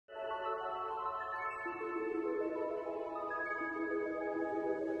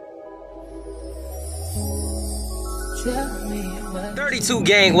32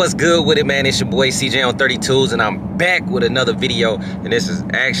 gang, what's good with it, man? It's your boy CJ on 32s, and I'm back with another video. And this is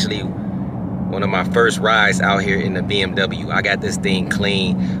actually one of my first rides out here in the BMW. I got this thing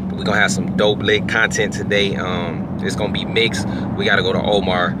clean, but we're gonna have some dope lit content today. It's gonna be mixed. We gotta go to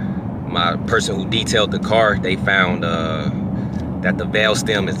Omar, my person who detailed the car. They found that the valve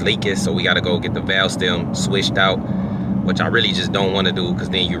stem is leaking, so we gotta go get the valve stem switched out, which I really just don't want to do,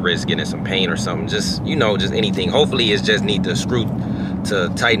 because then you risk getting some paint or something. Just, you know, just anything. Hopefully it's just need to screw to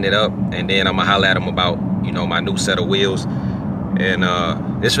tighten it up, and then I'm gonna holler at them about, you know, my new set of wheels. And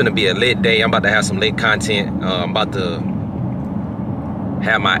this gonna be a lit day. I'm about to have some lit content. I'm about to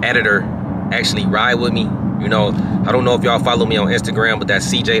have my editor actually ride with me. You know, I don't know if y'all follow me on Instagram, but that's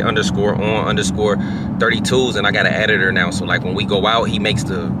CJ_on_32s, and I got an editor now. So like when we go out, he makes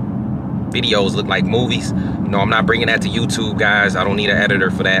the videos look like movies. You know, I'm not bringing that to YouTube, guys. I don't need an editor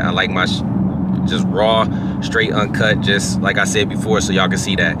for that. I like my just raw, straight, uncut, just like I said before, so y'all can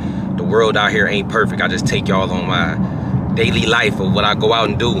see that the world out here ain't perfect. I just take y'all on my daily life of what I go out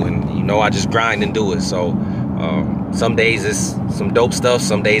and do, and you know, I just grind and do it. So some days it's some dope stuff,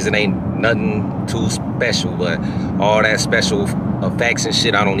 some days it ain't nothing too special, but all that special effects and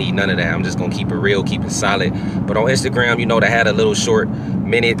shit, I don't need none of that. I'm just gonna keep it real, keep it solid. But on Instagram, you know, they had a little short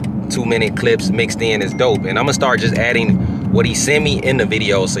minute, 2-minute clips mixed in. Is dope, and I'm gonna start just adding what he sent me in the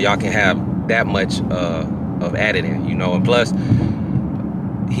video, so y'all can have that much of editing, you know. And plus,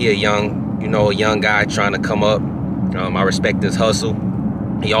 he a young guy trying to come up. I respect his hustle.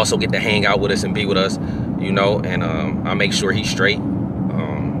 He also get to hang out with us and be with us, you know, and I make sure he's straight.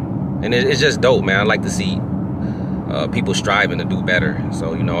 And it's just dope, man. I like to see people striving to do better.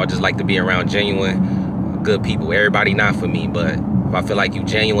 So, you know, I just like to be around genuine, good people. Everybody not for me, but if I feel like you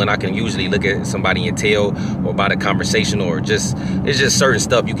genuine, I can usually look at somebody and tell, or about a conversation, or just, it's just certain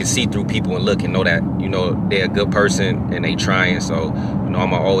stuff you can see through people and look and know that, you know, they're a good person and they trying. So, you know, I'm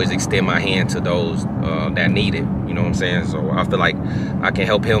gonna always extend my hand to those that need it. You know what I'm saying? So I feel like I can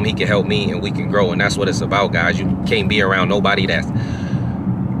help him, he can help me, and we can grow. And that's what it's about, guys. You can't be around nobody that's,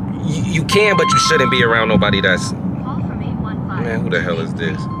 you can, but you shouldn't be around nobody that's, man, who the hell is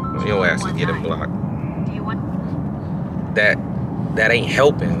this? Your ass is getting blocked. That ain't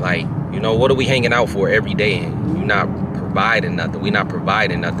helping. Like, you know, what are we hanging out for every day? And you're not providing nothing. We're not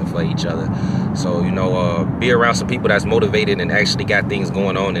providing nothing for each other. So, you know, be around some people that's motivated and actually got things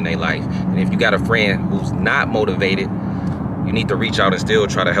going on in their life. And if you got a friend who's not motivated, you need to reach out and still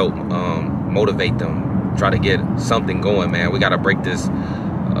try to help motivate them. Try to get something going, man. We gotta break this.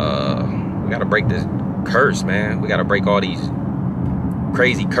 We gotta break this curse, man. We gotta break all these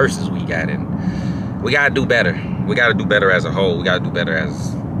crazy curses we got, and we gotta do better. We gotta do better as a whole. We gotta do better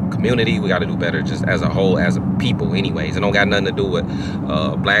as a community. We gotta do better just as a whole, as a people anyways. It don't got nothing to do with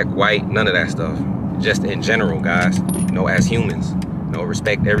black, white, none of that stuff. Just in general, guys, you know, as humans, you know,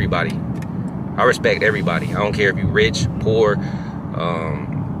 respect everybody. I respect everybody. I don't care if you're rich, poor,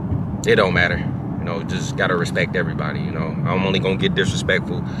 it don't matter. You know, just gotta respect everybody. You know, I'm only gonna get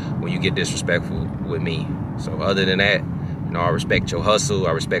disrespectful when you get disrespectful with me. So other than that, you know, I respect your hustle.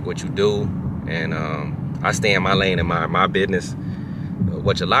 I respect what you do, and I stay in my lane and my business,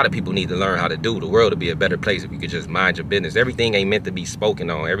 which a lot of people need to learn how to do. The world would be a better place if you could just mind your business. Everything ain't meant to be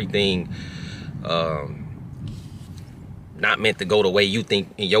spoken on. Everything not meant to go the way you think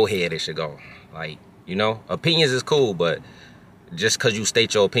in your head it should go. Like, you know, opinions is cool, but just because you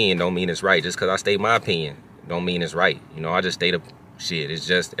state your opinion don't mean it's right. Just because I state my opinion don't mean it's right. You know, I just state a shit. It's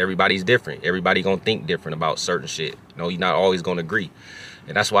just everybody's different. Everybody gonna think different about certain shit. You know, you're not always gonna agree.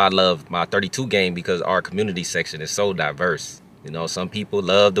 And that's why I love my 32 game, because our community section is so diverse. You know, some people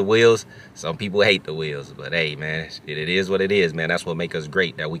love the wheels, some people hate the wheels. But hey, man, it is what it is, man. That's what makes us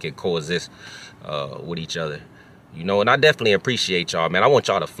great, that we can coexist with each other. You know, and I definitely appreciate y'all, man. I want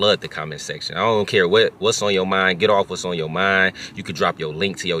y'all to flood the comment section. I don't care what's on your mind. Get off what's on your mind. You could drop your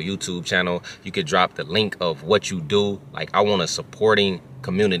link to your YouTube channel. You could drop the link of what you do. Like, I want a supporting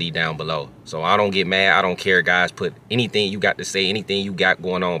community down below. So I don't get mad. I don't care, guys. Put anything you got to say, anything you got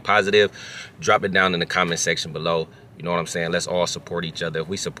going on positive, drop it down in the comment section below. You know what I'm saying? Let's all support each other. If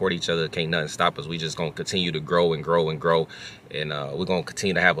we support each other, can't nothing stop us. We just gonna continue to grow and grow and grow. And we're gonna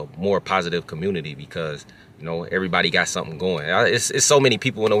continue to have a more positive community, because, you know, everybody got something going. It's so many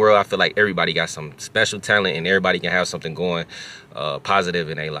people in the world. I feel like everybody got some special talent, and everybody can have something going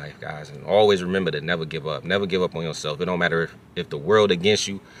positive in their life, guys. And always remember to never give up. Never give up on yourself. It don't matter if the world against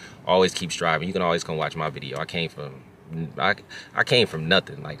you. Always keep striving. You can always come watch my video. I came from nothing. Like,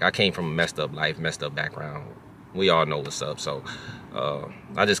 I came from a messed up life, messed up background. We all know what's up. So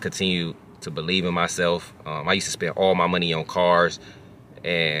I just continue to believe in myself. I used to spend all my money on cars,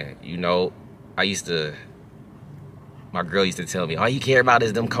 and, you know, I used to my girl used to tell me, all you care about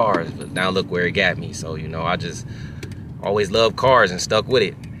is them cars. But now look where it got me. So, you know, I just always loved cars and stuck with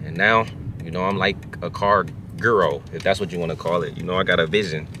it. And now, you know, I'm like a car guru, if that's what you want to call it. You know, I got a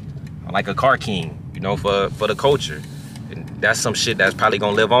vision. I'm like a car king, you know, for the culture. And that's some shit that's probably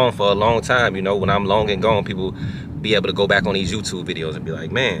gonna live on for a long time. You know, when I'm long and gone, people be able to go back on these YouTube videos and be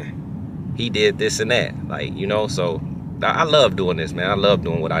like, man, he did this and that. Like, you know, so I love doing this, man. I love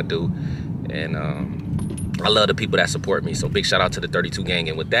doing what I do. And I love the people that support me. So big shout out to the 32 gang.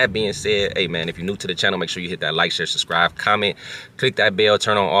 And with that being said, hey man, if you're new to the channel, make sure you hit that like, share, subscribe, comment, click that bell,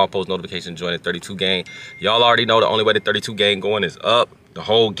 turn on all post notifications, join the 32 gang. Y'all already know the only way the 32 gang going is up. The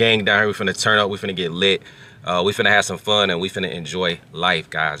whole gang down here, we finna turn up, we finna get lit. We finna have some fun and we finna enjoy life,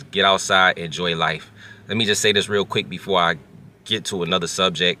 guys. Get outside, enjoy life. Let me just say this real quick before I get to another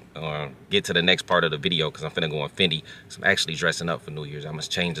subject or get to the next part of the video, because I'm finna go on Fendi. So I'm actually dressing up for New Year's. I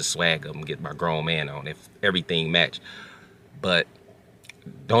must change the swag up and get my grown man on if everything match. But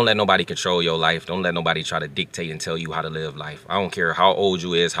don't let nobody control your life. Don't let nobody try to dictate and tell you how to live life. I don't care how old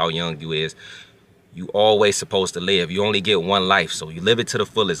you is, how young you is. You always supposed to live. You only get one life, so you live it to the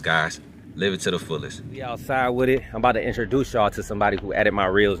fullest, guys. Live it to the fullest. We outside with it. I'm about to introduce y'all to somebody who edit my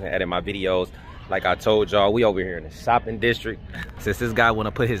reels and edit my videos. Like I told y'all, we over here in the shopping district. Since this guy want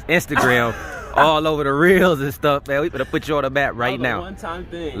to put his Instagram all over the reels and stuff, man, we better put you on the map right now. One-time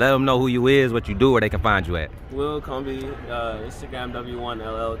thing. Let them know who you is, what you do, where they can find you at. Will Comby, Instagram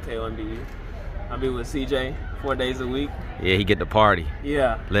W1LLK1BE. I be with CJ 4 days a week. Yeah, he get the party.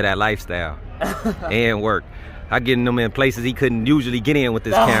 Yeah. Live that lifestyle and work. I getting them in places he couldn't usually get in with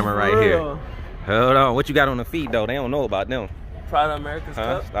this camera right here. Hold on, what you got on the feet though? They don't know about them. Prada America's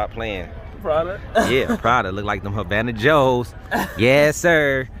Cup. Stop playing. Prada. Yeah, Prada look like them Havana Joes. Yes,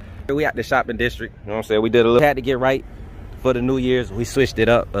 sir. We at the shopping district. You know what I'm saying? We did a little, had to get right for the New Year's. We switched it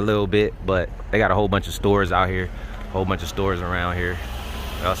up a little bit, but they got a whole bunch of stores out here, a whole bunch of stores around here.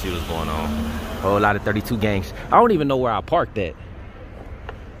 Y'all see what's going on. A whole lot of 32 gangs. I don't even know where I parked at.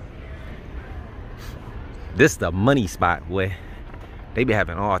 This the money spot, boy. They be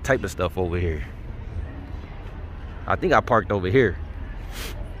having all type of stuff over here. I think I parked over here.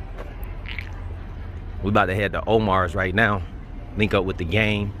 We about to head to Omar's right now. Link up with the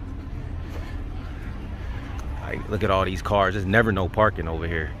gang. Like, look at all these cars. There's never no parking over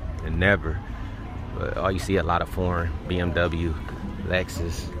here. And never. But all you see a lot of foreign. BMW,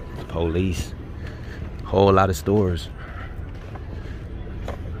 Lexus, police. Whole lot of stores.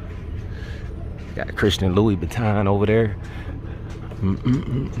 Got a Christian Louis Vuitton over there.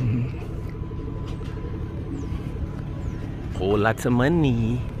 Whole lot of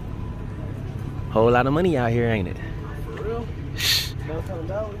money. Whole lot of money out here, ain't it? For real? Downtown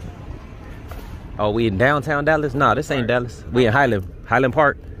Dallas. Oh, we in downtown Dallas? Nah, this ain't Dallas. We in Highland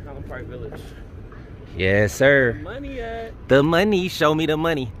Park. Highland Park Village. Yes, sir. Money at? The money, show me the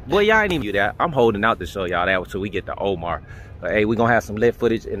money. Boy, y'all ain't even do that. I'm holding out to show y'all that until we get to Omar. But hey, we gonna have some lit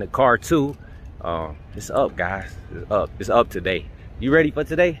footage in the car too. It's up, guys. It's up. It's up today. You ready for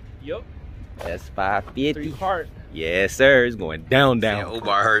today? Yup. That's 550. 3 part. Yes, sir. It's going down. Yeah,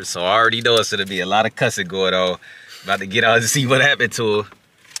 Omar hurt, so I already know it's gonna be a lot of cussing going on. About to get out and see what happened to her.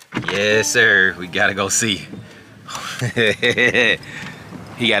 Yes, sir. We gotta go see.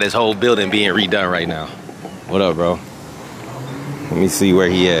 He got his whole building being redone right now. What up, bro? Let me see where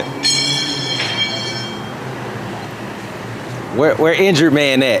he at. Where injured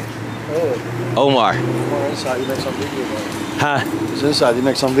man at? Oh. Omar. Omar inside, you make some video, man. Huh? He's inside, you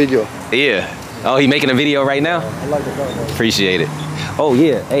make some video. Yeah. Oh, he making a video right now? I like the car, man. Appreciate it. Oh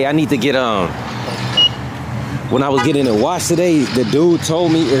yeah. Hey, I need to get when I was getting it washed today, the dude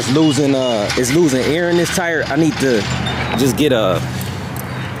told me it's losing air in this tire. I need to just get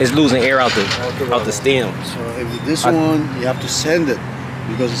it's losing air out the stem. So if this one, you have to sand it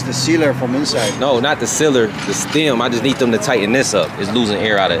because it's the sealer from inside. No, not the sealer, the stem. I just need them to tighten this up. It's losing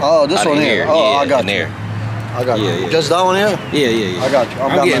air out of Oh, this one here. Oh, yeah, I got you. There. I got you. Yeah. Just that one here? Yeah. I got you.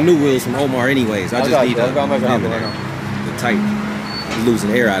 I'm getting new wheels from Omar anyways. I just need to tighten.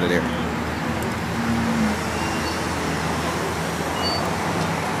 Losing air out of there.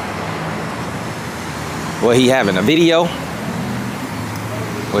 What he having, a video?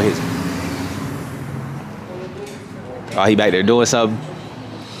 What is it? Oh, he back there doing something?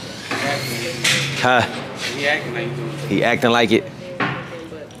 Huh? He acting like he's doing something. He acting like it?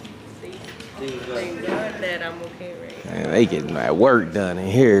 I'm okay right now. Man, they getting my work done in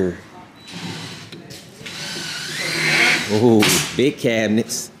here. Ooh, big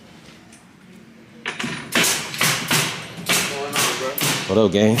cabinets. What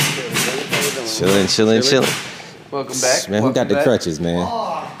up, gang? Chilling. Welcome back. Man, who got the crutches, man?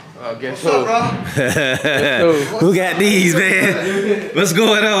 Oh, guess What's up, bro? Who got these, man? What's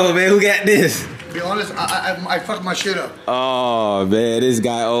going on, man? Who got this? To be honest, I fucked my shit up. Oh, man, this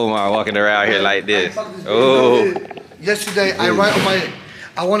guy Omar walking around here like this. I fucked this Oh. Yesterday, I write on my,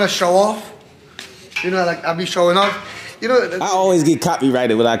 I want to show off. You know, like I be showing off. You know, I always get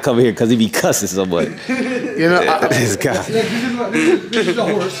copyrighted when I come here because he be cussing so much. you know, This guy. this is a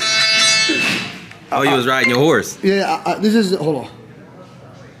horse. Oh, you was riding your horse? Yeah, this is, hold on.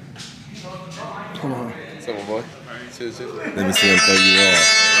 Hold on. Come on, boy. Let me see him throw you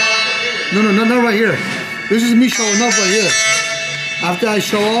off. No, not right here. This is me showing off right here. After I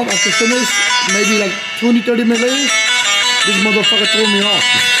show off, after finish, maybe like 20, 30 minutes later, this motherfucker threw me off.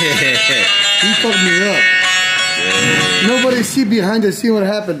 He fucked me up. Yeah. Nobody see behind the scene what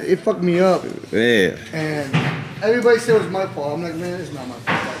happened. It fucked me up. Yeah. And everybody said it was my fault. I'm like, man, it's not my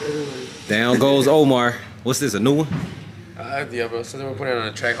fault. Down goes Omar. What's this, a new one? Yeah, bro. So then we're putting it on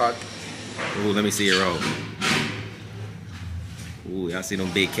a tripod. Ooh, let me see it roll. Ooh, y'all see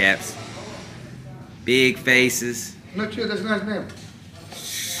them big caps? Big faces. No, chill, that's a nice name.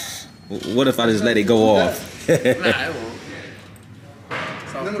 What if I just let it go off? Nah, it won't.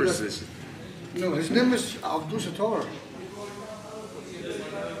 It's all precision. No, his name is Abdul Sattar.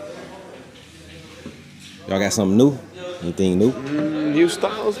 Y'all got something new? Anything new? New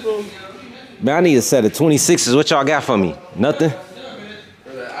styles, bro. Man, I need a set of 26s. What y'all got for me? Nothing?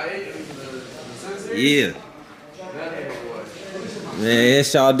 Yeah. Man,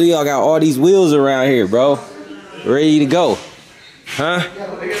 yes, y'all do. Y'all got all these wheels around here, bro. Ready to go. Huh?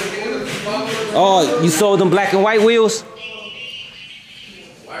 Oh, you sold them black and white wheels?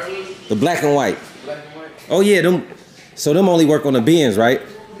 The black and white. Oh yeah, them. So them only work on the bins, right?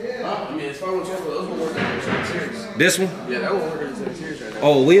 I mean, it's 512, but those won't work on the series. This one? Yeah, that won't work on the series right now.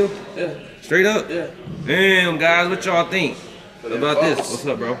 Oh, wheel? Yeah. Straight up? Yeah. Damn, guys, what y'all think? What about this? What's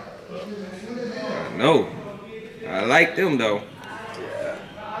up, bro? No. I like them, though.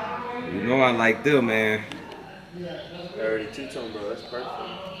 Yeah. You know I like them, man. They're already two-tone, bro. That's perfect.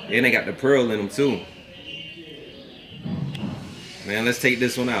 And they got the pearl in them, too. Man, let's take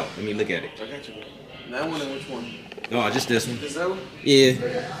this one out. Let me look at it. I got you, bro. That one and which one? No, just this one. Just that one? Yeah.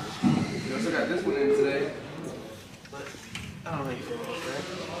 You also got this one in today. But I don't know you feel about that.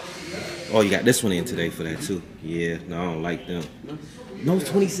 Oh, you got this one in today for that, too. Yeah, no, I don't like them. No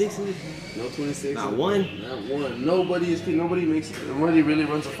 26s? No 26. Not one? Not one. Nobody really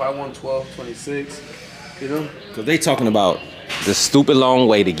runs a 5-1-12, 26. You know? Because they talking about the stupid long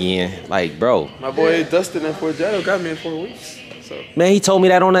wait again. Like, bro. My boy Dustin at Fort Jado got me in 4 weeks. So. Man, he told me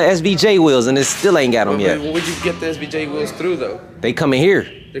that on the SVJ wheels, and it still ain't got them yet. Where'd you get the SBJ wheels through, though? They coming here.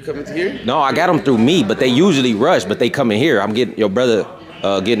 They coming to here? No, I got them through me, but they usually rush, but they coming here. I'm getting your brother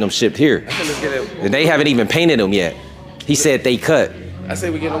getting them shipped here. I said let's get it. And they haven't even painted them yet. He said they cut. I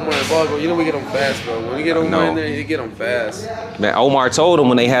say we get them more involved, bro. You know we get them fast, bro. When we get them more in there, you get them fast. Man, Omar told him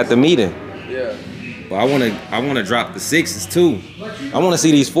when they had the meeting. Yeah. But I wanna drop the 6s too. I wanna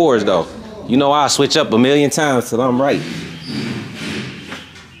see these 4s though. You know I'll switch up a million times till I'm right.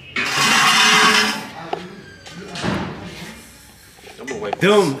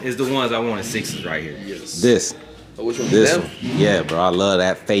 Them is the ones I wanted 6s right here. Yes. This. Oh, which one? This Them? one. Yeah, bro. I love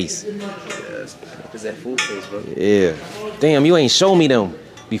that face. Yes. It's that full face, bro. Yeah. Damn, you ain't show me them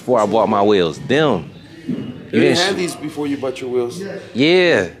before I bought my wheels. Them. You didn't have these before you bought your wheels.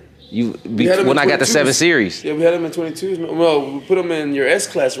 Yeah. When I got the 7 Series. Yeah, we had them in 22s. Well, we put them in your S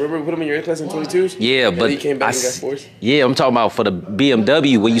class. Remember, we put them in your S class in 22s. Yeah, and but then you came back and got 4s. Yeah, I'm talking about for the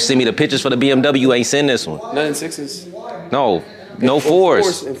BMW. When you send me the pictures for the BMW, ain't send this one. Not in 6s. No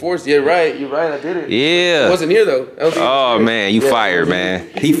 4s. In 4s. Yeah, right. You're right. I did it. Yeah. It wasn't here though. Oh man, you fired, man.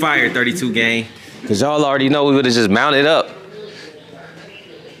 He fired 32 game. Cause y'all already know we would have just mounted up.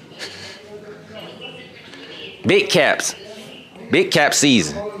 Big caps. Big cap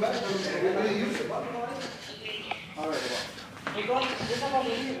season.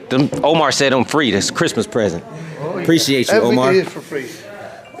 Them, Omar said I'm free. That's a Christmas present. Appreciate you, Omar. Everything is for free.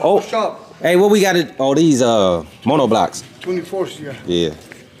 Oh, Shop. Hey, what we got? Oh, these monoblocks. 24s, yeah. Yeah.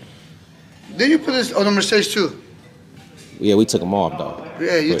 Then you put this on the Mercedes too. Yeah, we took them off, though.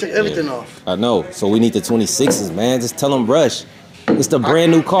 Yeah, you But, took everything yeah. off. I know. So we need the 26s, man. Just tell them rush. It's the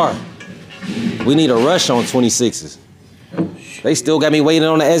brand new car. We need a rush on 26s. They still got me waiting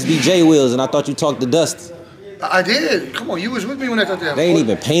on the SVJ wheels, and I thought you talked to Dusty. I did. Come on, you was with me when I thought that. They ain't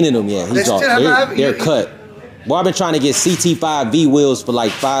even painted them yet. They still have- They're cut. Boy, I've been trying to get CT5V wheels for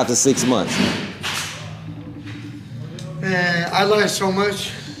like 5 to 6 months. Man, I lied so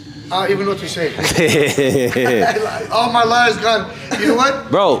much. I don't even know what to say. All my lies gone. You know what?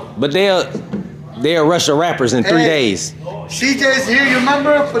 Bro, but They'll rush the rappers in 3 days. CJ's here, you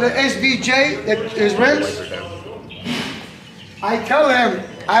remember, for the SVJ, that his rims? I tell him,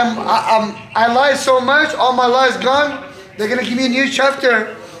 I lie so much, all my lies gone. They're gonna give me a new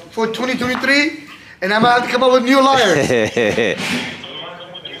chapter for 2023, and I'm gonna have to come up with new liars.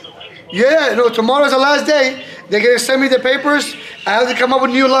 Yeah, no, tomorrow's the last day. They're gonna send me the papers. I have to come up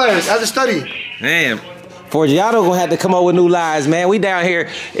with new liars. I have to study. Man, Forgiato gonna have to come up with new lies, man. We down here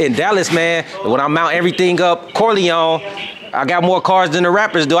in Dallas, man. When I mount everything up, Corleone, I got more cars than the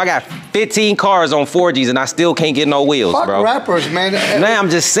rappers do. I got 15 cars on 4Gs and I still can't get no wheels, Fuck bro. rappers, man. Man, I'm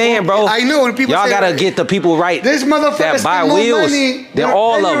just saying, bro. I know when people y'all say gotta get the people right this motherfucker that buy spend more wheels. money They're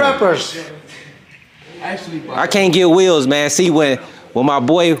all than of the them. rappers. I can't get wheels, man. See, when my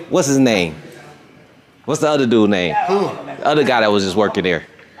boy, what's his name? What's the other dude name? Who? The other guy that was just working there.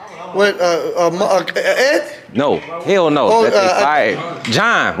 What? Ed? No, hell no. Oh, That they fired.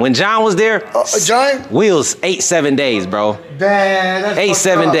 John. When John was there, John? wheels 8-7 days, bro. Damn, that's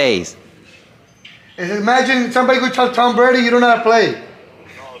 8-7 fucked up. days. Imagine somebody go tell Tom Brady you don't know how to play. No,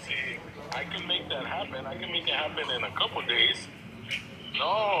 see, I can make that happen. I can make it happen in a couple days.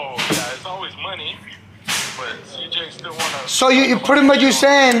 No, yeah, it's always money. But CJ still wanna. So you pretty much you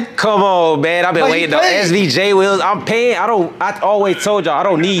saying Come on, man. I've been But waiting he on paid. SVJ wheels. I'm paying. I always told y'all I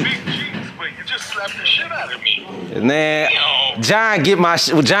don't need. Big G's, but you just slapped the shit out of me. Man, John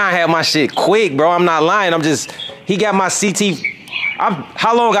John had my shit quick, bro. I'm not lying. He got my CT.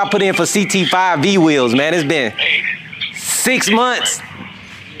 How long I put in for CT5V wheels, man? It's been Hey, 6 months.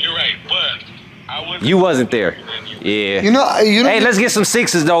 you're right, but I wasn't. You wasn't there. Yeah. you know Hey, let's get some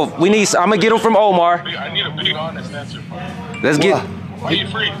 6s though. I'm gonna get them from Omar. I need a big honest answer for you. Let's get. Why you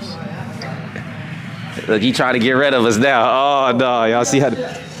freeze? Look, he trying to get rid of us now. Oh no, y'all see how?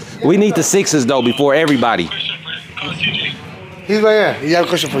 We need the 6s though before everybody. Question for CJ. he's right here. He has a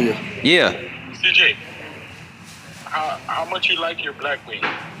question for you. Yeah. CJ, how much you like your black wing?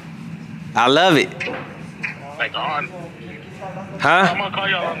 I love it. Like on. Huh? I'm gonna call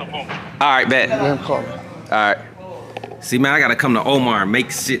y'all on the phone. All right, bet. Let him call me. All right. See, man, I gotta come to Omar and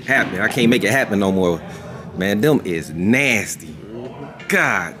make shit happen. I can't make it happen no more. Man, them is nasty.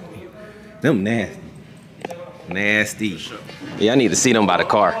 God, them nasty. Nasty. Yeah, I need to see them by the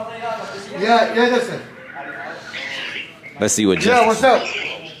car. Yeah, listen. Let's see what. Yeah, what's up?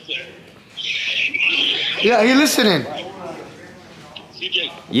 Yeah, he listening.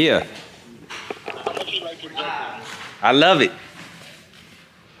 CJ, Yeah, how much you like your black wing? I love it.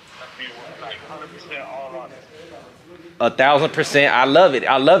 Like 100% all on it. 1,000%. I love it.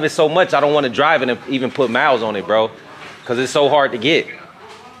 I love it so much. I don't want to drive it and even put miles on it, bro, because it's so hard to get.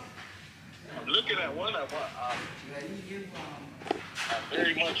 I'm looking at one I want. I'm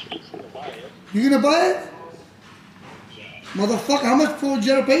very much used to buy it. You gonna buy it? Motherfucker, how much for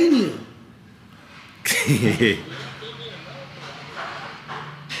Jetta paying you? That's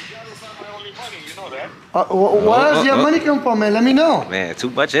not my only money, you know that. Where does your money come from, man? Let me know. Man, too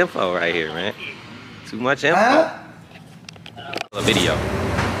much info right here, man. Too much info. Huh? A video.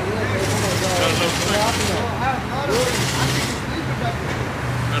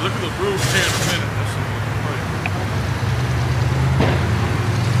 Now look at the rules here in a minute.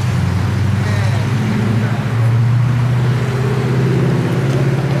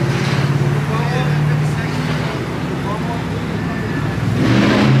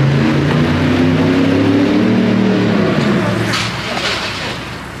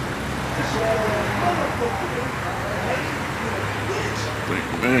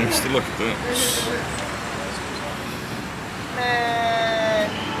 Man, still look at that.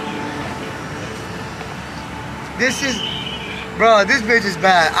 This is, bro, this bitch is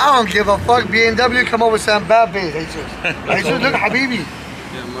bad. I don't give a fuck. BMW come up with some bad bitch. Hey, just look, Habibi.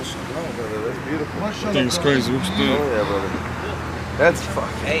 Yeah, mashallah, brother. That's beautiful. I think it's crazy what you doing. Oh, yeah, brother. That's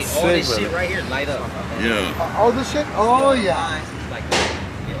fucking Hey, all sick, this brother. shit right here light up. Yeah. All this shit? Oh, yeah.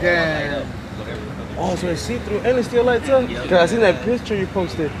 Damn. Oh, so it's see-through and it still lights up? Cause I seen that picture you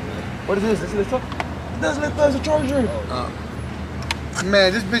posted. What is this? This is the top? It doesn't let us a charger.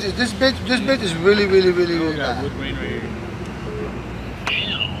 Man, this bitch is really bad.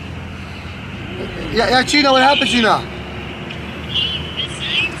 Yeah, Chino, what happened, Chino?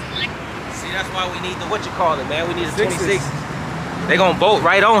 See, that's why we need the man. We need a 26. They gonna bolt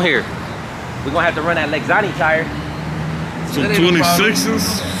right on here. We gonna have to run that Lexani tire. Some 26s?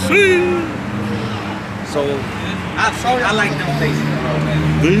 So I like them faces,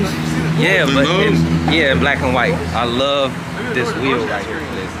 man. These? Yeah, The but nose? in black and white. I love this wheel right here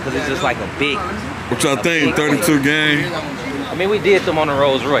because it's just like a big. What y'all think? 32 gang? I mean, we did them on the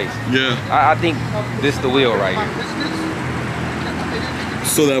Rolls Royce. Yeah. I think this the wheel right here.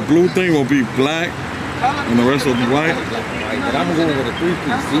 So that blue thing will be black, and the rest will be white. But I'm going with a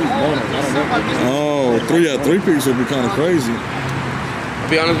 3-piece. These monos, I don't know. Oh, three-piece would be kind of crazy.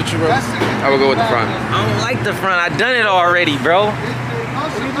 I'll be honest with you, bro. I would go with the front. I don't like the front. I done it already, bro. I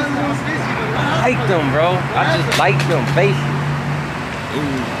like them, bro. I just like them faces.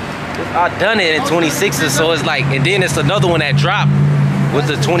 I done it in 26s, so it's like, and then it's another one that dropped with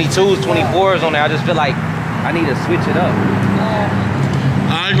the 22s, 24s on there. I just feel like I need to switch it up.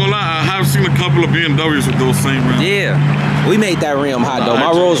 I ain't gonna lie, I have seen a couple of BMWs with those same rims. Yeah, we made that rim hot though.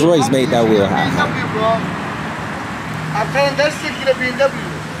 My Rolls Royce made that wheel hot. I'm telling that shit to the BMW.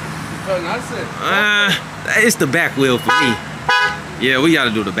 It's the back wheel for me. Yeah, we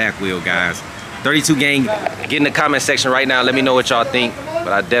gotta do the back wheel, guys. 32 gang, get in the comment section right now. Let me know what y'all think.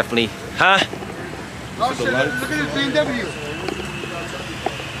 But I definitely, huh? Look at this BMW.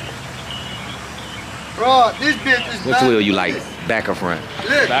 Bro, this bitch is Which wheel you like, back or front?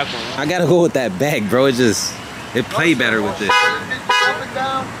 Look. Back one. I gotta go with that back, bro. It play better with this. I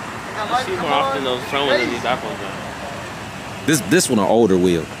see more often those front ones than these back ones. This one an older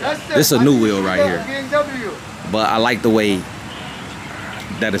wheel. This a new wheel right here. BMW. But I like the way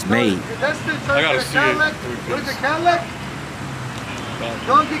that it's made. I gotta see it. What is the Cadillac?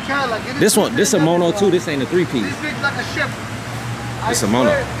 Don't get Cadillac. This one, this a mono too. This ain't a 3-piece. This thing's like a ship. It's a mono.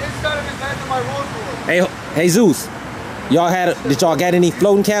 It's started inside of my Rolls Royce. Hey, hey Zeus, did y'all got any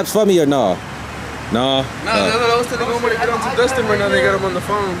floating caps for me or no? No. No, I was telling them to get on to Dustin right now. They got him on the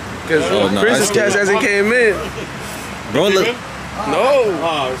phone because no, Princess Cash hasn't came in. Bro, look. No.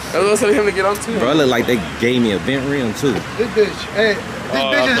 I was telling him to get on too. Bro, it look like they gave me a bent rim too. This bitch, hey, this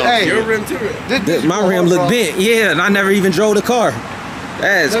bitch is, hey. Your rim too. My rim look bent, yeah, and I never even drove the car.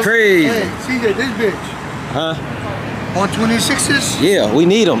 That's crazy. Hey, CJ, this bitch. Huh? On 26s? Yeah, we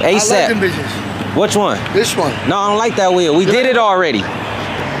need them I like ASAP. them bitches. Which one? This one. No, I don't like that wheel. We did it already.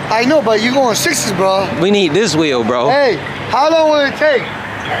 I know, but you going 6s, bro. We need this wheel, bro. Hey, how long will it take?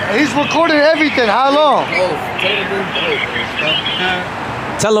 He's recording everything. How long?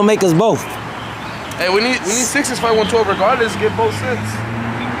 Tell them make us both. Hey, we need 6s if I want 12 regardless. Get both sets.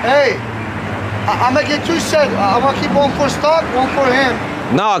 Hey, I'm gonna get 2 sets. I'm gonna keep one for stock, one for him.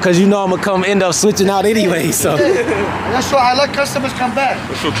 Nah, cause you know I'm gonna end up switching out anyway. So. That's why I let customers come back.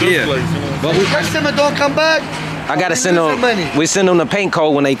 That's what this place, you know. But If customers don't come back, I gotta send them. money. We send them the paint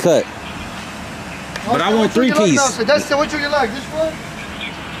code when they cut. But I want 3-piece. So that's the, what you like? This one?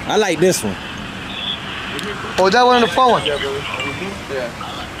 I like this one. Or that one on the phone one? Yeah.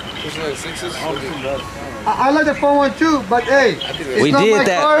 Which one? 6s? I like the phone one too, but hey, it's We not did my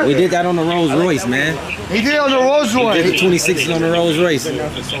that. car. We did that on the Rolls Royce, man. He did it on the Rolls We did the Royce. 26s on the Rolls Royce.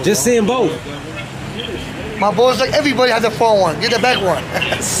 Just send both. My boys like everybody has the phone one. Get the back one.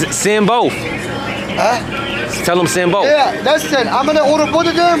 Send both. Huh? Tell them send both. Yeah, that's it. I'm gonna order both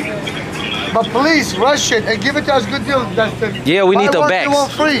of them. But please rush it and give it to us good deal, Dustin. Yeah, we need Buy the one, backs. get one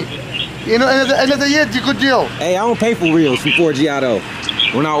free. You know, at the end of the year, it's a good deal. Hey, I don't pay for wheels from 4G Auto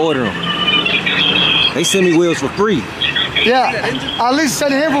when I order them. They send me wheels for free. Yeah, at least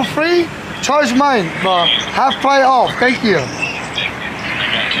send him for free. Charge mine, half price off. Thank you.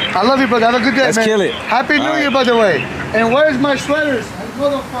 I love you, brother. Have a good day, Let's man. kill it. Happy New All Year, right. by the way. And where's my sweaters?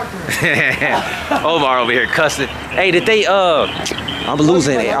 Motherfucker. Omar over here cussing. Hey, did they I was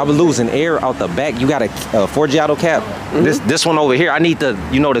losing air out the back. You got a 4G Auto cap? This one over here. I need the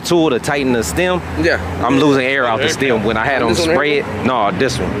the tool to tighten the stem. Yeah. I'm losing air out the stem when I had them This one spray it. No,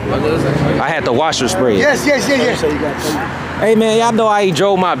 this one. I had the washer spray it. Yes. Hey man, y'all know I ain't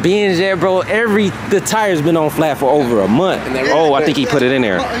drove my Benz yet, bro. The tire's been on flat for over a month. Oh, I think he put it in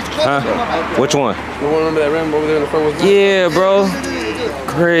there. Huh? Which one? You remember that rim over there in the front was Yeah, bro.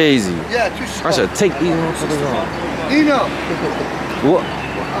 Crazy. Yeah, too I small. should take these motherfuckers off. Dino. What?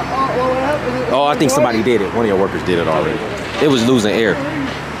 Oh, I think somebody did it. One of your workers did it already. It was losing air.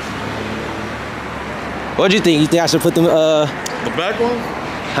 What'd you think? You think I should put them, The back ones?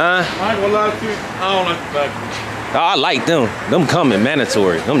 huh? I ain't gonna lie to you, I don't like the back ones. Oh, I like them. Them coming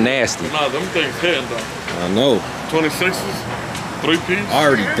mandatory. Them nasty. Nah, them things hitting though. I know. 26s, 3-piece. I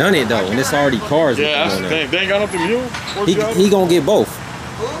already done it though, and it's already cars. Yeah, that's on the there. thing. They ain't got nothing new. He gonna get both.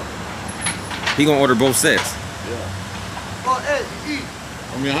 He gonna order both sets. Oh, Ed, eat.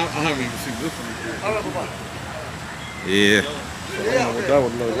 I mean, I haven't even seen this one before. Yeah. That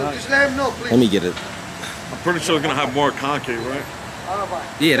would look nice. Just let him know, please. Let me get it. I'm pretty sure it's gonna have more concave, right?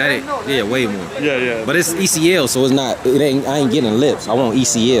 Yeah, yeah, way more. Yeah. But it's ECL, so it's not. I ain't getting lips. I want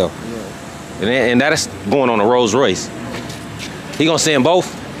ECL. And that's going on a Rolls Royce. He gonna send both.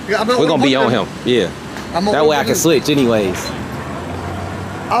 Yeah, We're gonna be on him. Yeah. That way I can switch anyways.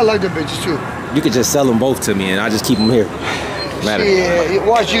 I like the bitches too. You could just sell them both to me, and I just keep them here. Matter. Shit,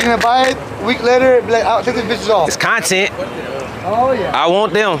 watch, you're gonna buy it, a week later, be like, I'll take this bitches off. It's content. Oh, yeah. I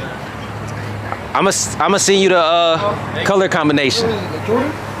want them. I'ma send you the color combination.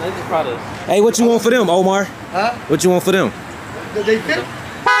 Jordan? Hey, what you want for them, Omar? Huh? What you want for them? They fit?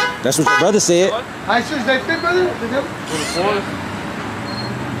 That's what your brother said. I said, they fit, brother?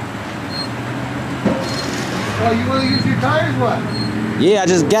 Oh, you want to use your tires, what? Yeah, I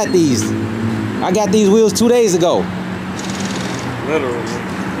just got these. I got these wheels 2 days ago. Literally.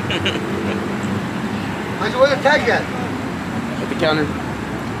 Where's the tag at? At the counter.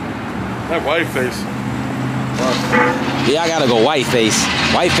 That white face. Yeah, I gotta go white face.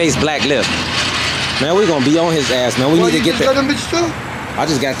 White face, black lip. Man, we gonna be on his ass, man. We need to get got that. them bitches too? I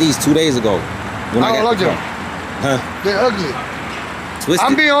just got these 2 days ago. When I don't like them. Huh? They're ugly. Twisted.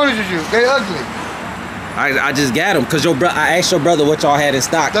 I'm being honest with you. They're ugly. I just got them because I asked your brother what y'all had in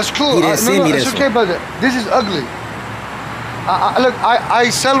stock. That's cool. He didn't send me this It's okay, brother. This is ugly. Look, I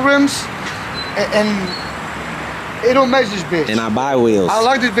sell rims and it don't match this bitch. And I buy wheels. I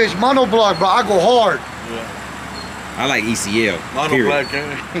like this bitch. Monoblock, bro. I go hard. I like ECL. Mono black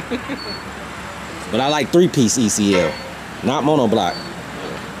gang. But I like 3-piece ECL, not monoblock.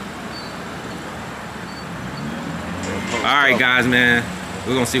 All right, guys, man.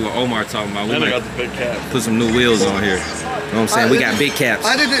 We're gonna see what Omar talking about. We Then I might got the big cap. put some new wheels on here. You know what I'm saying? We got big caps.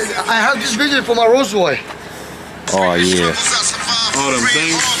 I have this vision for my Rolls Royce. Oh yeah, All them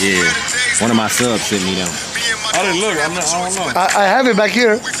things. yeah. One of my subs sent me them. I didn't look. I don't know. I have it back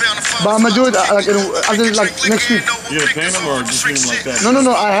here, but I'm gonna do it like next week. You gonna paint them or just leave them like that?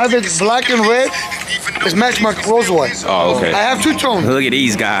 No. I have it black and red. It's match my Rolls Royce. Oh, okay. I have two tones. Look at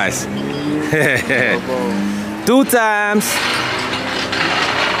these guys. 2 times.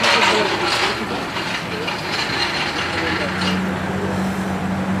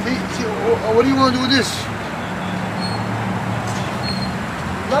 See, what do you want to do with this?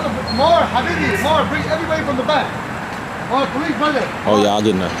 More, Habibi, more, bring everybody from the back. More, please, brother. Oh, y'all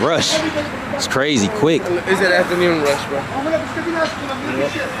getting a rush. It's crazy quick. It's an afternoon rush, bro.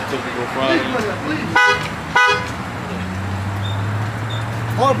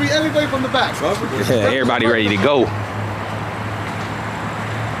 More, bring everybody from the back. Everybody ready to go.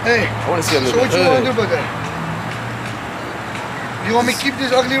 Hey, I want to see a so little what you want to do, brother? You want me to keep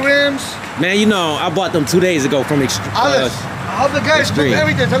these ugly rims? Man, you know, I bought them 2 days ago from Alice, how the guys do Extreme.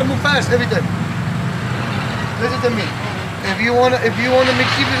 everything? Tell them move fast, everything. Listen to me. If you wanna me to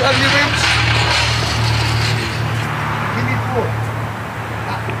keep these ugly rims, give me 4.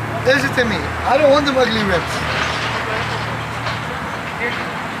 Listen to me. I don't want them ugly rims.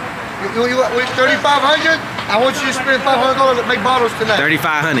 You want 3,500? I want you to spend $500 to make bottles tonight.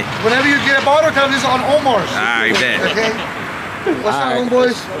 3,500. Whenever you get a bottle, tell them this is on Omar's. All right, bet. Okay. What's All up, right.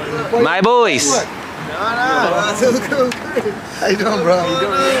 homeboys? My boys. What? How you doing, bro?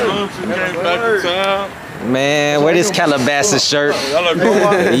 back to town. Man, wear this Calabasas shirt. Y'all look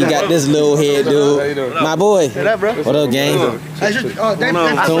good. You got this little head, dude. My boy. What up, gang?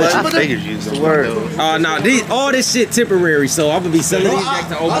 Oh no, all this shit temporary, so I'm gonna be selling these back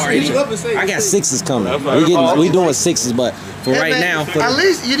to Omar. I got 6s coming. We doing 6s, but for right now, for at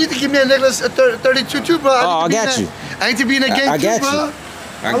least you need to give me a necklace 32 too, bro. Oh, I got you. I need to be in the game I too, got bro. you.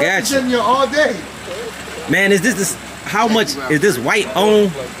 I got you. You all day. Man, is this how much is this white on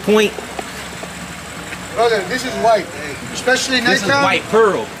point? Brother, this is white, especially This is nighttime. white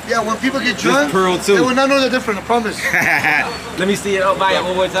pearl. Yeah, when people get drunk, pearl too. they will not know the difference. I promise. Let me see it. I'll buy it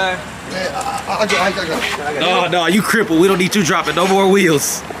one more time. I got. No, you crippled. We don't need you dropping no more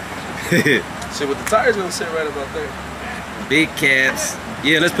wheels. See what the tires gonna sit right about there. Big caps.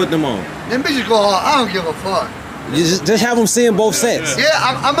 Yeah, let's put them on. Them bitches go hard. I don't give a fuck. Just have them seeing both sets. Yeah,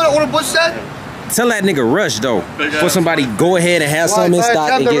 I'm gonna order both set. Tell that nigga Rush though. For somebody go ahead and have some in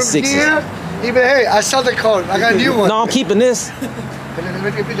stock and get 6s. Even hey, I sell the car. I got a new one. No, I'm keeping this. Alright,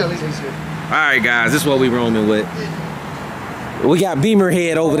 Alright guys, this is what we roaming with. We got Beamer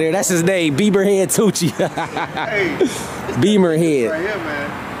Head over there. That's his name. Beamer Head Tucci. Beamer Head. Right here, man.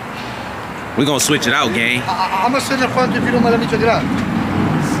 We gonna switch it out, gang. I'm gonna sit in the front if you don't mind. Let me check it out.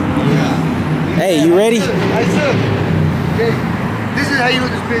 Hey, you ready? I said, okay, this is how you do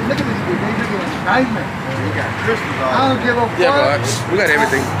this bitch. Look at this bitch. They just a diamond. I don't give a fuck. Yeah, but we got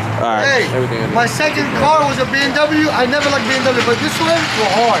everything. Alright. Hey, Everything in it. my second car was a BMW. I never liked BMW, but this one go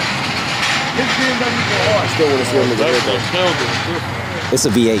hard. This BMW go hard. Still want to see a nigga here, though. It's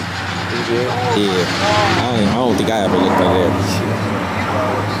a V8. Yeah. I don't think I ever looked at that.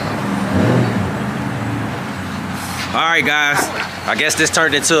 Alright guys. I guess this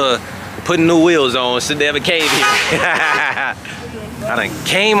turned into putting new wheels on. Should they ever came here? I done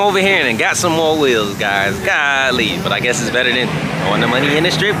came over here and got some more wheels, guys. Golly, but I guess it's better than throwing the money in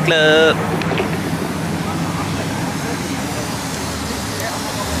the strip club.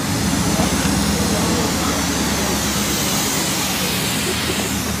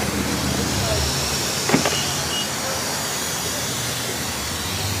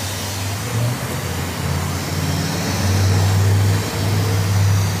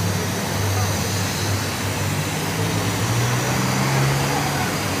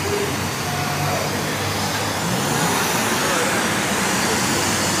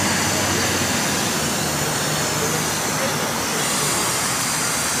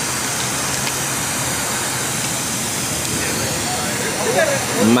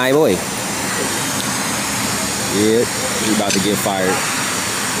 My boy. Yeah, he's about to get fired.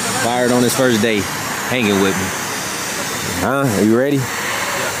 Fired on his first day, hanging with me. Huh? Are you ready?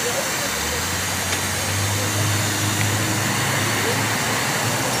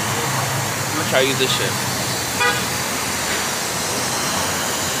 I'm gonna try to use this shit.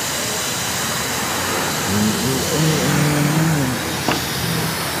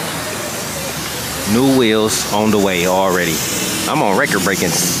 New wheels on the way already. I'm on record-breaking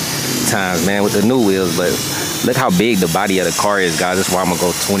times, man, with the new wheels, but look how big the body of the car is, guys. That's why I'm gonna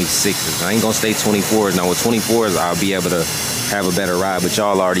go 26s. I ain't gonna stay 24s. Now with 24s, I'll be able to have a better ride, but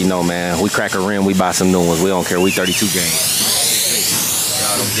y'all already know, man. We crack a rim, we buy some new ones. We don't care. We 32 gang.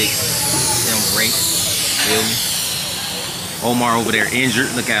 Y'all them big, them great. Feel me? Omar over there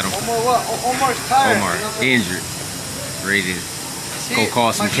injured. Look at him. Omar what? Omar's tired. Omar injured. Ready to go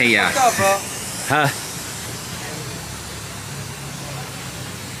cause some chaos. Huh?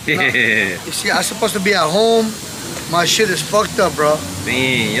 You see, I'm supposed to be at home. My shit is fucked up, bro.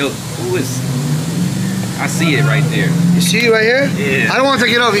 Man, yo, who is? I see it right there. You see it right here? Yeah. I don't want to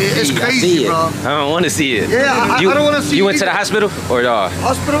take it off. It's I see crazy, it. bro. I don't want to see it. Yeah, I don't want to see it. You went to the either. hospital or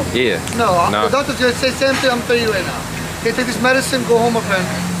Hospital? Yeah. No, No. the doctor's gonna say same thing I'm telling you right now. Okay, take this medicine, go home, my friend.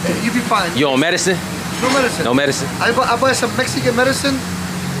 You'll be fine. You on medicine? No medicine. No medicine? I buy some Mexican medicine,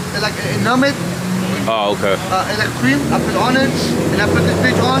 like numb it, Oh, okay. and like cream. I put on it, and I put this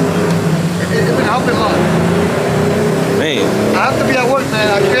bitch on. It been helping a lot. Man, I have to be at work, man.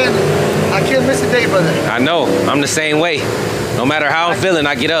 I can't miss a day, brother. I know. I'm the same way. No matter how I'm feeling,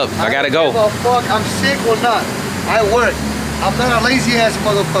 I get up. I gotta go. Well, fuck, I'm sick or not. I work. I'm not a lazy ass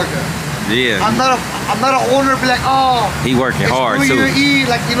motherfucker. Yeah. I'm not an owner. Be like, oh. He working it's hard New too. Year Eve,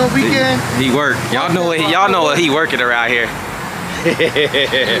 like weekend. He work. Y'all know what he working around here.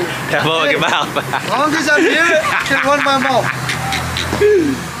 That fucking mouth. As long as I'm here, I can run my mouth.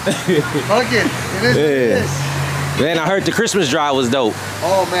 Fuck it. It is what it is. Man, I heard the Christmas drive was dope.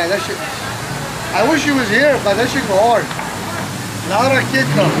 Oh man, that shit. I wish you was here, but that shit go hard. A lot of kids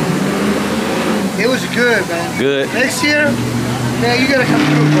come. It was good, man. Good. Next year, man, you gotta come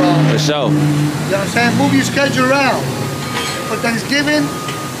through, bro. For sure. You know what I'm saying? Move your schedule around for Thanksgiving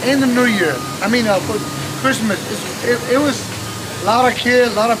and the New Year. I mean, for Christmas. It was a lot of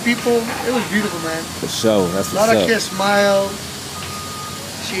kids, a lot of people. It was beautiful, man. For sure. That's A lot of kids smiled.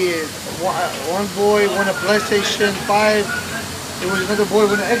 Shit. One boy won a PlayStation 5. There was another boy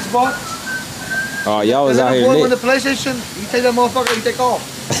with an Xbox. Oh, y'all was out Another here boy lit. with a PlayStation. You take that motherfucker, you take off.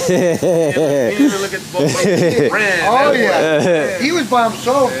 Look at both ran. Oh yeah. He was by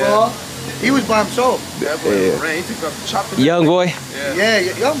himself, bro. He was by himself. That boy ran. He took up chopping. Young boy. Yeah,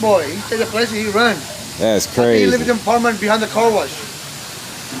 young boy. He take the PlayStation, he run. That's He crazy. lived in an apartment behind the car wash.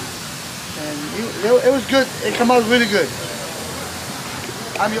 And it was good. It came out really good.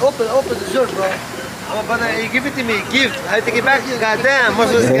 I mean, open dessert, bro. I'm a brother. Hey, give it to me. Gift. I take it back. Goddamn.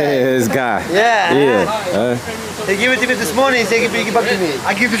 What's this guy? This guy. Yeah. Yeah. He gave it to me this morning. He said, give it back to me.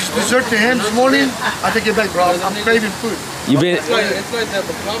 I give this dessert to him this morning. I take it back, bro. I'm craving food. You been, Open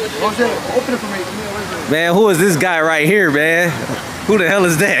it for me. man, who is this guy right here, man? Who the hell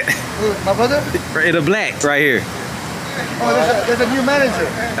is that? My brother? In the black right here. Oh, there's a new manager.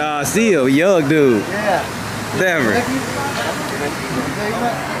 Seal, young dude. Yeah. Never.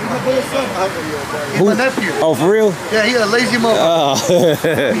 He's my nephew. Oh, for real? Yeah, he's a lazy motherfucker. Oh.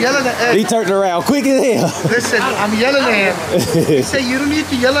 I'm yelling at He turned around quick as hell. Listen, I'm yelling at him. He said, you don't need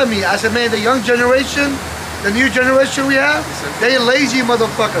to yell at me. I said, man, the young generation, the new generation we have, they lazy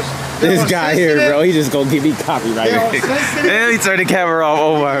motherfuckers. They're This all guy here, sensitive. bro, he just gonna give me copyright. They're all sensitive. And he turned the camera off.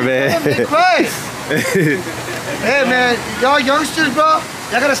 Omar, man. They cry. Hey, man, y'all youngsters, bro,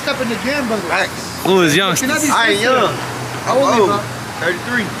 y'all gotta step in the game, brother. Who is You youngsters? cannot be I ain't sensitive. young. How old are you, bro?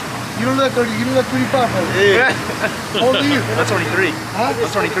 33. You don't look 30, you look like 25, brother. Yeah. How old are you? I'm 23. Huh? I'm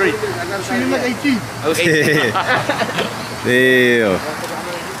 23. So you look like 18. Damn.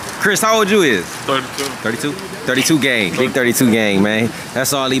 Chris, how old you is? 32. 32? 32 gang. Big 32 gang, man.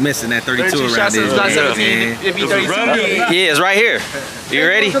 That's all he missing, that 32 around this. Not 17. Man. It'd be Is it 32. ready? Yeah, it's right here. You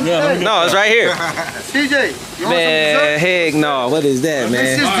ready? No, it's right here. CJ, you want Man, some heck no. What is that, dessert?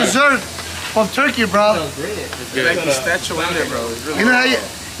 This man? is dessert from Turkey, bro. Like pistachio in there, bro. It's really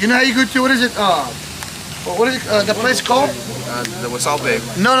You know how you go to, what is it? What is it? The place called? the Salt Bay.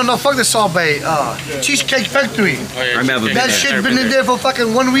 No, fuck the Salt Bay. Cheesecake Factory. I remember That shit been in there for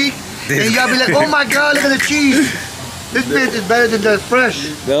fucking 1 week, and y'all be like, oh my god, look at the cheese. This bitch is better than the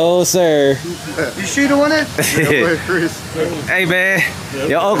fresh. No, sir. You sure you don't want it? Hey, man.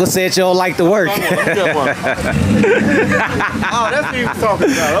 Your uncle said you don't like to work. Oh, that's what he was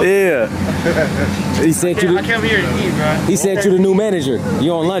talking about. Yeah. He sent you. I came here to eat, bro. He sent you the new manager.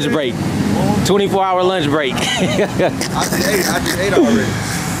 You on lunch break. 24-hour lunch break. I just ate already.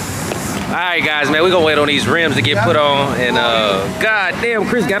 Alright guys, man, we're gonna wait on these rims to get put on. And god damn,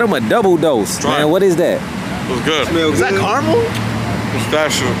 Chris got him a double dose. Man, what is that? It was good. Is that caramel?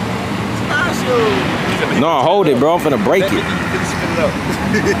 Pistachio. No, hold it, bro. I'm finna break it. Spit it up.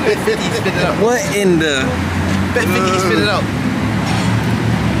 50, spit it up. What in the? Bet 50, spit it up.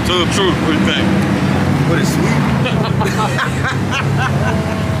 Tell the truth, what do you think? What is sweet?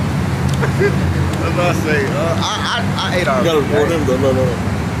 That's what I say. I ate already. You gotta pour them though. No.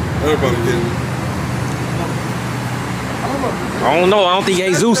 Everybody did. I don't know. I don't think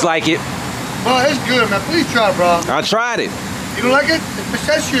Jesus like it. Bro, it's good, man. Please try, bro. I tried it. You don't like it? It's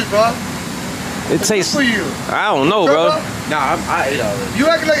pistachios, bro. It tastes. For you. I don't know, bro. Nah, I ate already. You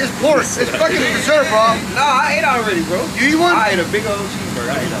acting like it's pork. It's fucking dessert, bro. Nah, I ate already, bro. You eat one? I ate a big old cheeseburger.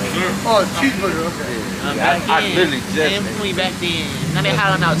 I ate already. Oh, cheeseburger. Okay. I'm back I in. literally just And we back in. Now they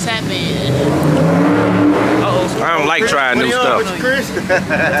hollering out tapping. I don't like trying new stuff. Chris?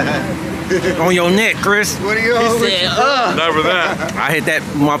 On your neck, Chris. What are you He on? said, Never that. I hit that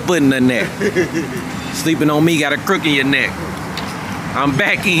with my foot in the neck. Sleeping on me got a crook in your neck. I'm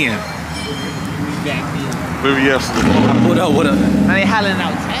back in. Maybe yesterday. I put up with her. now they hollering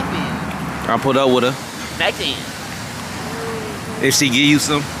out tapping. I put up with her. Back in. If she give you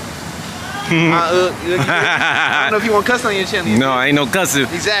some. I don't know if you want cuss on your channel. No, ain't no cussing.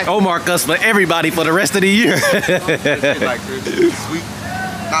 Exactly. Omar cuss for everybody for the rest of the year. Like sweet.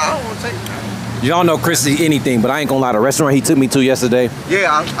 Nah, I don't want to take it. Y'all know Chris eat anything, but I ain't gonna lie. The restaurant he took me to yesterday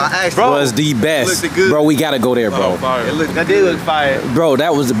Yeah, I asked was the best. Looked good. Bro, we gotta go there, bro. It looked, that did look fire. Bro,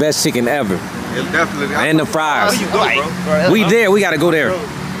 that was the best chicken ever. It definitely. And the fries. How you go, bro? We there. We gotta go there.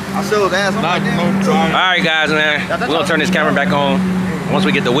 I showed ass. I'm like, damn. All right, guys, man. We're gonna turn this camera back on once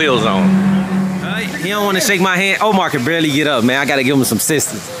we get the wheels on. He don't want to shake my hand. Omar can barely get up, man. I gotta give him some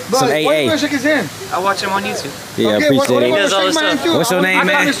sisters, some Why you AA. gonna shake his hand? I watch him on YouTube. Yeah, Okay, appreciate what it. does all this mine stuff. too? What's your name, I'm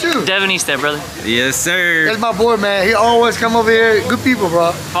man? honest too. Devin Easted, brother. Yes, sir. That's my boy, man. He always come over here. Good people,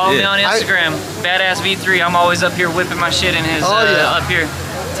 bro. Follow me Yeah. on Instagram. Badass V3. I'm always up here whipping my shit in his, Oh, yeah. up here,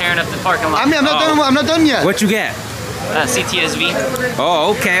 tearing up the parking lot. I mean, I'm not done yet. What you got? CTSV.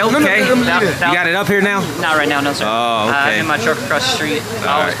 Oh, okay, No, okay. let me Now- get it. You got it up here now? Not right now, no sir. Oh, okay. I'm in my truck across the street. I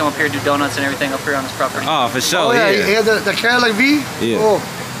always right. come up here, do donuts and everything up here on this property. Oh, for sure. Oh, yeah. He Yeah. had the Cadillac V? Yeah. Oh.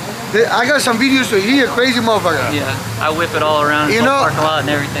 I got some videos too. He a crazy motherfucker. Yeah, I whip it all around You the know- parking lot and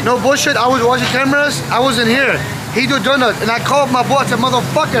everything. No bullshit. I was watching cameras. I wasn't here. He do donuts, and I called my boss. I said,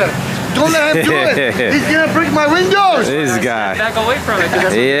 motherfucker, don't let him do it. He's gonna break my windows. This guy. Back away from it. 'cause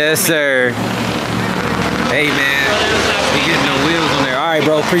that's what Yes, sir. Hey, man. We getting the wheels on there. All right,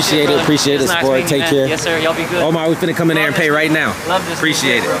 bro. Appreciate it. Appreciate the It's nice support. meeting you, Take man. care. Yes, sir. Y'all be good. Omar, we finna come in there and pay right now. Love this.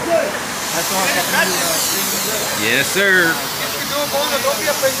 Appreciate it. Bro. Yes, sir. Don't be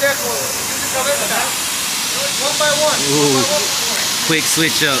a pendejo. One by one. Ooh. Quick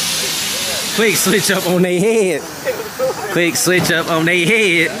switch up. Quick switch up on their head. Quick switch up on their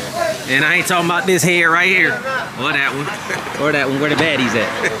head. And I ain't talking about this head right here. Or that one. Or that one. Where the baddies at?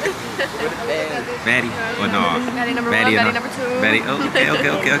 Baddie? Or no? Baddie number one, or baddie no? number two. Baddie.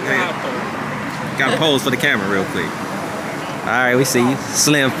 Okay. Gotta pose for the camera real quick. Alright, we see you.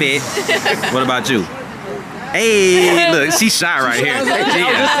 Slim fit. What about you? Hey, look, she's shy right here.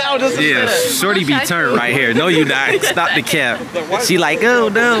 Yeah, shorty be turned right here. No, you not. Stop the cap. She like, oh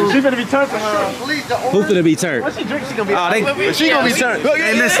no. She better be turned tomorrow. Who finna be turned? Once she drinks, she gonna be. Oh, She gonna be turned.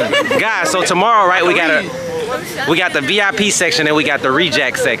 Hey, listen, guys. So tomorrow, right? We got the VIP section and we got the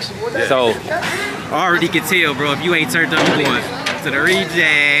reject section. So I already can tell, bro. If you ain't turned up, you going to the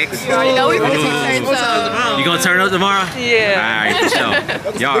rejects. You already know we finna turn so. You gonna turn up tomorrow? Yeah. All right, for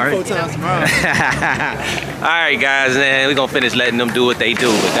sure. Y'all all right? All right, guys, man. We gonna finish letting them do what they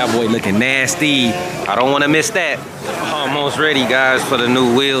do. But that boy looking nasty. I don't want to miss that. Almost ready, guys, for the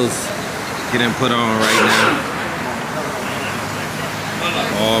new wheels. Get them put on right now.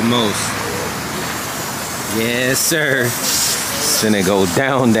 Almost. Yes, sir. It's finna go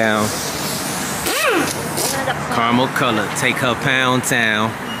down. Caramel color, take her pound town.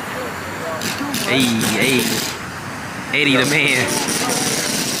 Hey. 80 the man.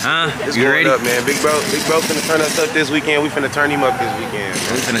 Huh? It's You going ready? up, man. Big bro finna turn us up this weekend. We finna turn him up this weekend.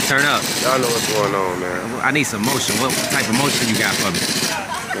 We finna turn up. Y'all know what's going on, man. I need some motion. What type of motion you got for me?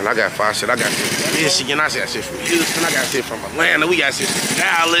 Man, I got 5 shit. I got shit from Michigan. I got shit from Houston. I got shit from Atlanta. We got shit from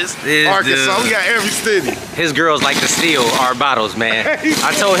Dallas, Arkansas. We got every city. His girls like to steal our bottles, man.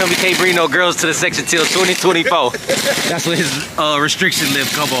 I told him we can't bring no girls to the section till 2024. That's what his restriction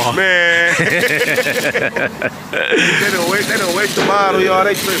lift come on. Man. they don't waste the bottle, y'all.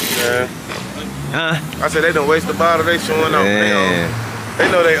 They tripping, man. Huh? I said they don't waste the bottle. They showing off. They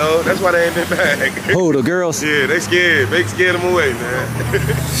know they owe. That's why they ain't been back. Who, the girls? Yeah, they scared. They scared them away, man.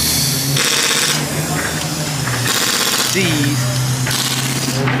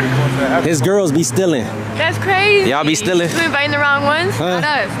 His girls be stealing. That's crazy. Y'all be stealing? You inviting the wrong ones? Huh?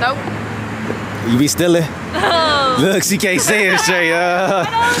 Not us. Nope. You be stealing? No. Look, she can't say it straight.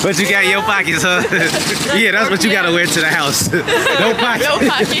 But you got in your pockets, huh? Yeah, that's what you gotta wear to the house. No pockets. No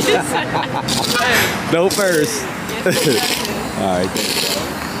pockets. No purse. All right.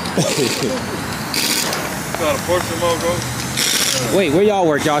 Wait, where y'all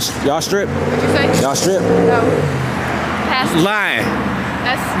work? Y'all strip? What'd you say? Y'all strip? No. Pass. Lying.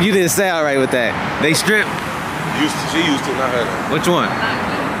 That's You didn't sound right with that. They strip? She used to, not her. Which one?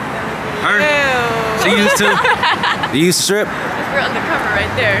 Her? Ew. She used to? You used to strip? We're undercover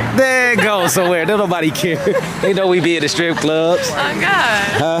right there. There it goes somewhere. Don't nobody care. They know we be at the strip clubs. Oh God.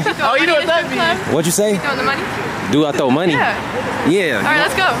 Huh? Oh, you know what that means? What'd you say? Throwing the money? Do I throw money? Yeah. Yeah. All right,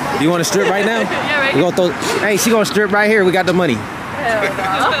 let's go. You want to strip right now? Yeah, right. We gonna throw. Hey, she gonna strip right here. We got the money. Hell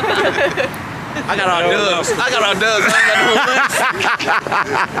no. I got our dubs. I got our dubs.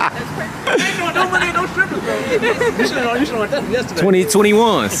 I ain't got no money, no strippers, bro. You should have went that yesterday.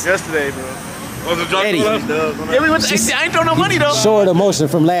 2021s. Yesterday, bro. Eddie, Yeah, we went to, I ain't throw no money though. show her the motion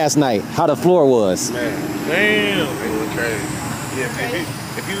from last night. How the floor was. Man. Damn. They went crazy.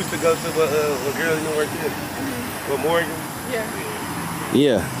 Yeah, if you used to go to what girl you know where kid? What Morgan? Yeah.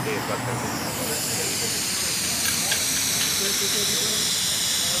 Yeah. Yeah, fuck that.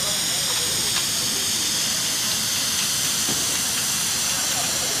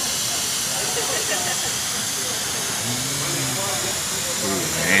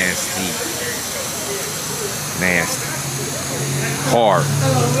 Nasty. Nasty. Hard.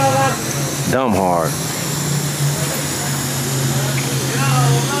 Dumb hard.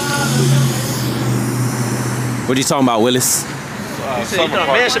 What you talking about, Willis? You said you doing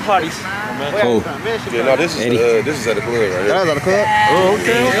mansion parties. Oh, Yeah, no, this is Eddie. this is at the club right here. That's at the club. Oh,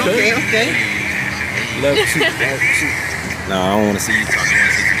 okay. no, I don't want to see you talking. I want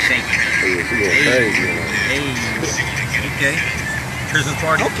to see you shaking. Yeah, she going crazy. You know. Okay. Christmas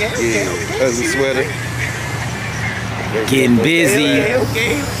party. Yeah, ugly sweater. Getting busy.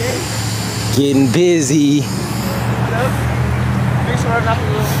 Getting busy.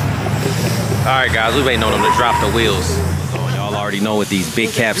 All right, guys, we waiting on them to drop the wheels. So y'all already know what these big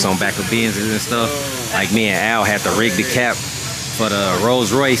caps on back of Benzes and stuff. Like me and Al had to rig the cap for the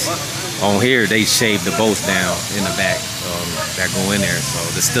Rolls Royce. On here, they shaved the bolts down in the back that go in there. So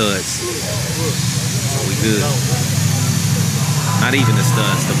the studs. So we good. Not even the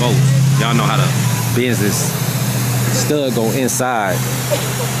studs, the bolts. Y'all know how the Benzes stud go inside.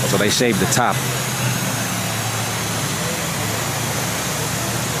 So they shaved the top.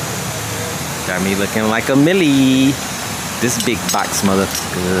 Got me looking like a millie. This big box,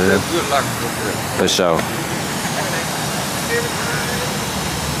 motherfucker. For sure.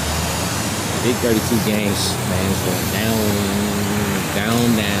 Big 32 games, man. It's going down.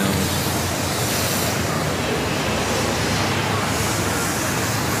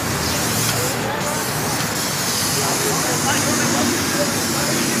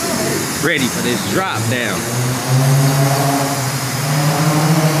 Ready for this drop down.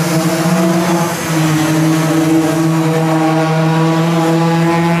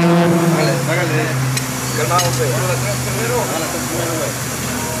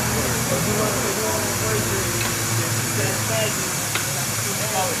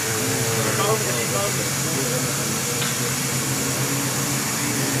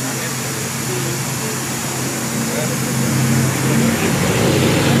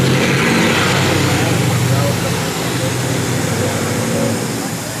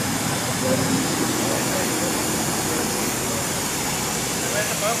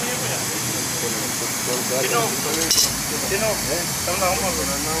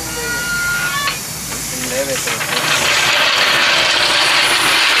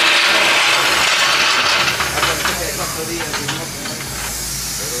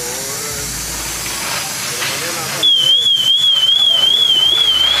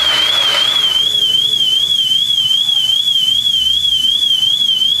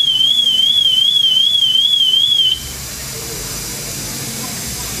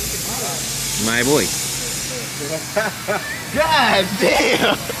 My boy. God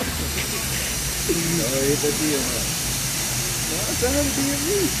damn!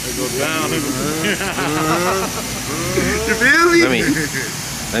 Go down. You feel me?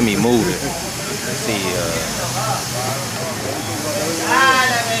 Let me move it. Let's see.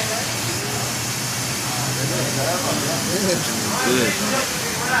 Good.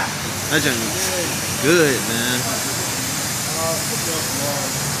 That junk is good, man.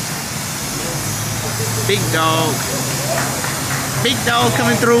 Big dog. Big dog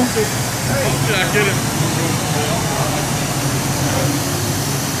coming through.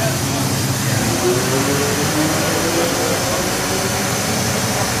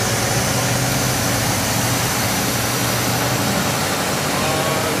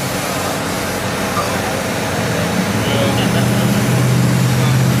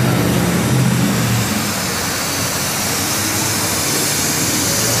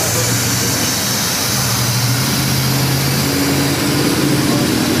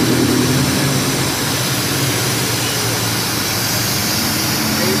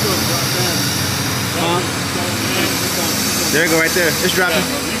 There you go, right there. It's dropping.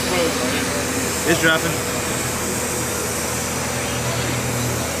 It's dropping.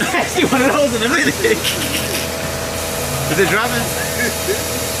 I see one of those in a minute. Is it dropping?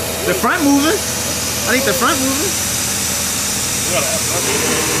 The front moving. I think the front moving.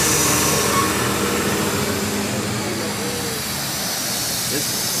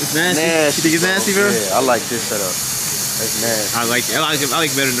 It's nasty. You think it's nasty, bro? Yeah, I like this setup. That's nasty. I like it. I like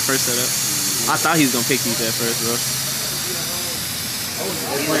it better than the first setup. I thought he was gonna pick these at first, bro.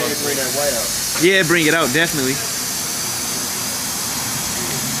 Bring that white out. Yeah, bring it out, definitely.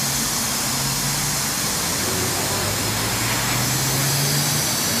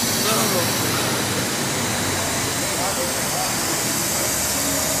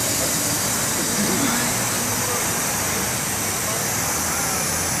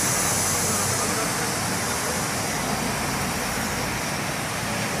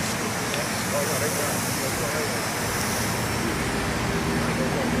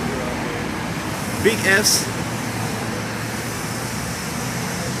 Big F's.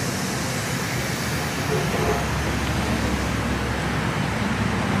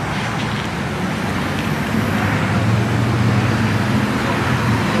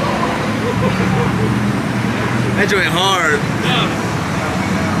 That joint hard.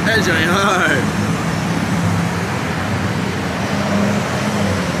 That joint hard.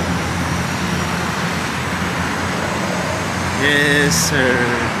 Yes,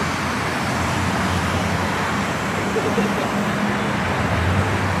 sir.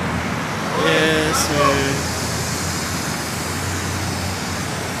 Yes, sir.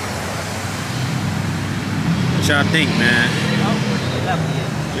 What y'all think, man?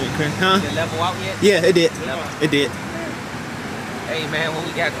 Huh? Did it level out yet? Yeah, it did. It did. Hey man, what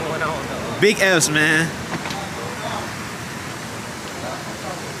we got going on though? Big F's, man.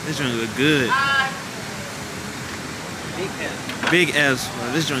 This joint look good. Big F. Big F's,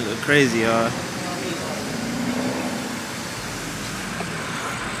 bro. This joint look crazy, y'all.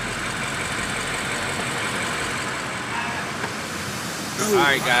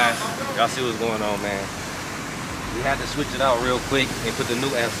 Alright guys, y'all see what's going on, man. We had to switch it out real quick and put the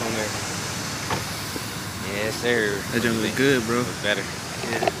new F's on there. Yes sir. That joint look good, bro. Looks better.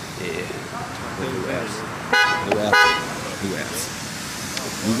 Yeah. Yeah. New F's. New F's. New F's.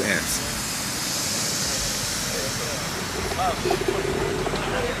 New F's.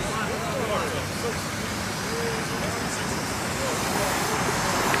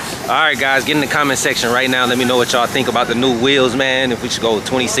 Alright guys, get in the comment section right now. Let me know what y'all think about the new wheels, man. If we should go with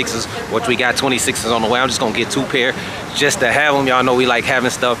 26s, which we got 26s on the way. I'm just gonna get 2 pair just to have them. Y'all know we like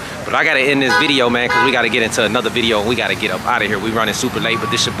having stuff. But I gotta end this video, man, because we gotta get into another video and we gotta get up out of here. We running super late, but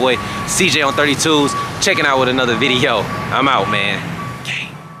this your boy CJ on 32s, checking out with another video. I'm out, man.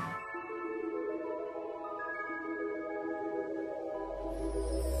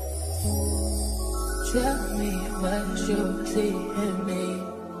 Tell me what you see in me.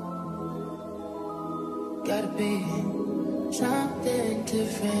 Gotta be something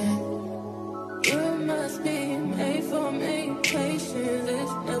different. You must be made for me. Patience is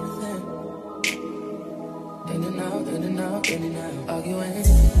everything. In and out, in and out, in and out. Arguing,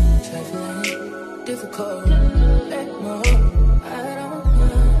 trifling, difficult. Let more. I don't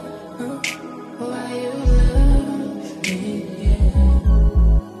know why you love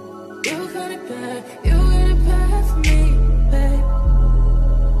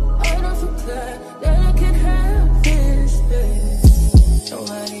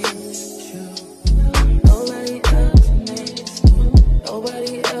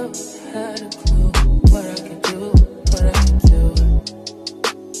Nobody else had a clue.